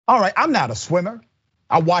All right, I'm not a swimmer.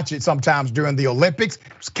 I watch it sometimes during the Olympics.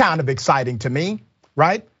 It's kind of exciting to me,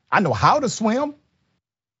 right? I know how to swim,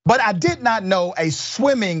 but I did not know a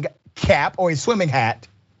swimming cap or a swimming hat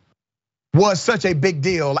was such a big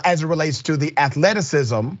deal as it relates to the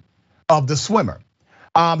athleticism of the swimmer.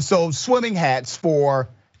 So swimming hats for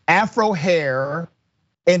Afro hair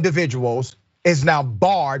individuals is now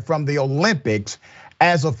barred from the Olympics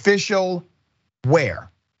as official wear.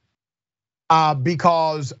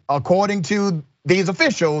 Because according to these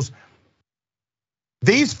officials,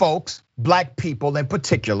 these folks, black people in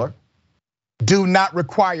particular, do not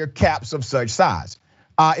require caps of such size.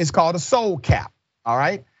 It's called a soul cap, all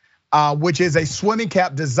right? Which is a swimming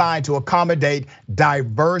cap designed to accommodate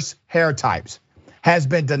diverse hair types. Has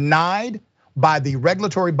been denied by the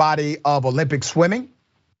regulatory body of Olympic swimming.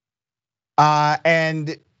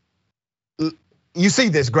 And you see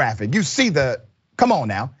this graphic, you see come on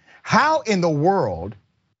now. How in the world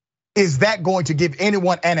is that going to give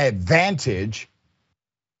anyone an advantage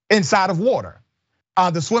inside of water?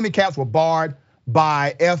 The swimming caps were barred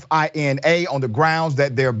by FINA on the grounds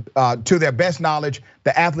that to their best knowledge,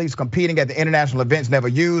 the athletes competing at the international events never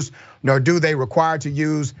use, nor do they require to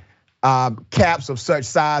use caps of such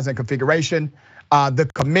size and configuration. The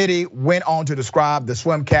committee went on to describe the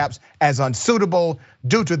swim caps as unsuitable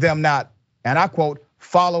due to them not, and I quote,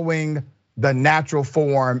 following the natural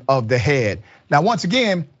form of the head. Now, once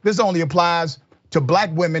again, this only applies to black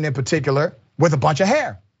women in particular with a bunch of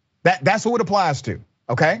hair. That's who it applies to,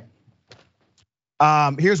 okay?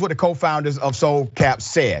 Here's what the co-founders of Soul Cap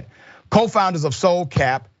said. Co-founders of Soul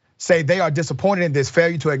Cap say they are disappointed in this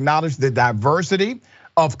failure to acknowledge the diversity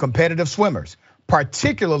of competitive swimmers,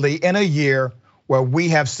 particularly in a year where we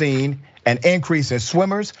have seen an increase in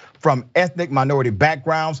swimmers from ethnic minority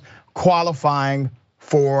backgrounds qualifying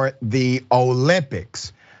for the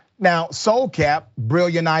Olympics. Now, Soul Cap,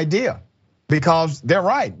 brilliant idea, because they're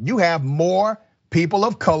right. You have more people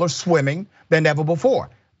of color swimming than ever before.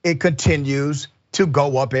 It continues to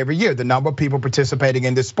go up every year, the number of people participating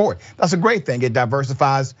in this sport. That's a great thing. It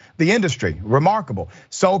diversifies the industry. Remarkable.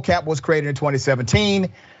 Soul Cap was created in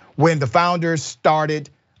 2017 when the founders started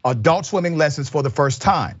adult swimming lessons for the first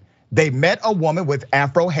time. They met a woman with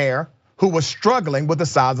Afro hair who was struggling with the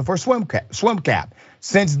size of her swim cap.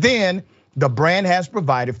 Since then, the brand has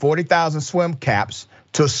provided 40,000 swim caps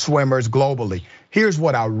to swimmers globally. Here's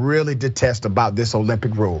what I really detest about this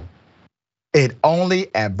Olympic rule. It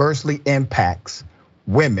only adversely impacts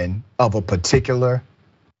women of a particular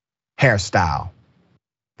hairstyle.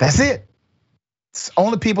 That's it. It's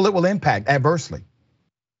only people it will impact adversely.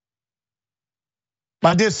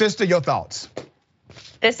 My dear sister, your thoughts?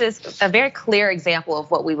 This is a very clear example of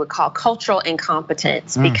what we would call cultural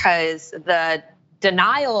incompetence, because the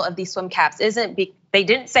denial of these swim caps they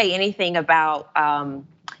didn't say anything about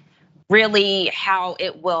really how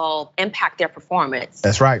it will impact their performance.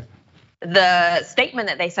 That's right. The statement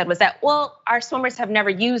that they said was that, well, our swimmers have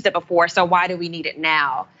never used it before, so why do we need it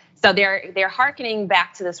now? So they're hearkening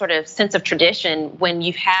back to the sort of sense of tradition when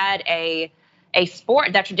you've had a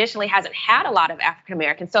sport that traditionally hasn't had a lot of African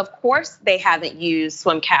Americans. So of course they haven't used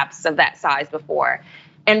swim caps of that size before.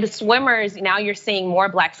 And the swimmers, now you're seeing more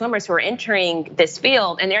black swimmers who are entering this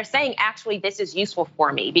field, and they're saying, actually, this is useful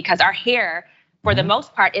for me because our hair, for the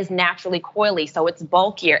most part, is naturally coily, so it's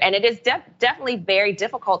bulkier. And it is definitely very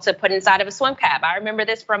difficult to put inside of a swim cap. I remember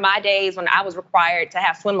this from my days when I was required to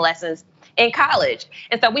have swim lessons in college.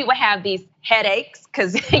 And so we would have these headaches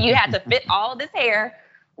because you had to fit all of this hair,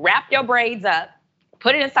 wrap your braids up,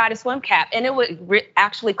 put it inside a swim cap, and it would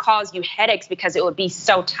actually cause you headaches because it would be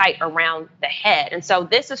so tight around the head. And so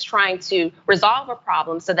this is trying to resolve a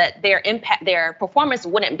problem so that their performance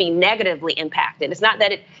wouldn't be negatively impacted. It's not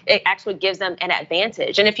that it actually gives them an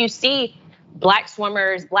advantage. And if you see black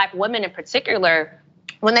swimmers, black women in particular,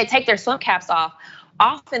 when they take their swim caps off,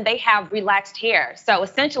 often they have relaxed hair. So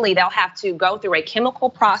essentially they'll have to go through a chemical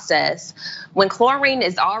process. When chlorine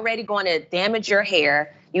is already going to damage your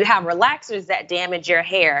hair, you have relaxers that damage your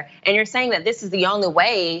hair. And you're saying that this is the only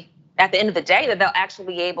way at the end of the day that they'll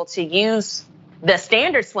actually be able to use the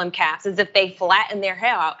standard swim caps is if they flatten their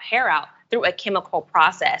hair out through a chemical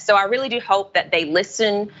process. So I really do hope that they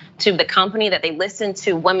listen to the company, that they listen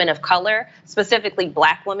to women of color, specifically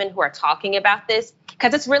black women who are talking about this,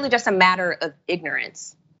 because it's really just a matter of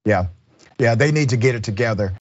ignorance. Yeah, they need to get it together.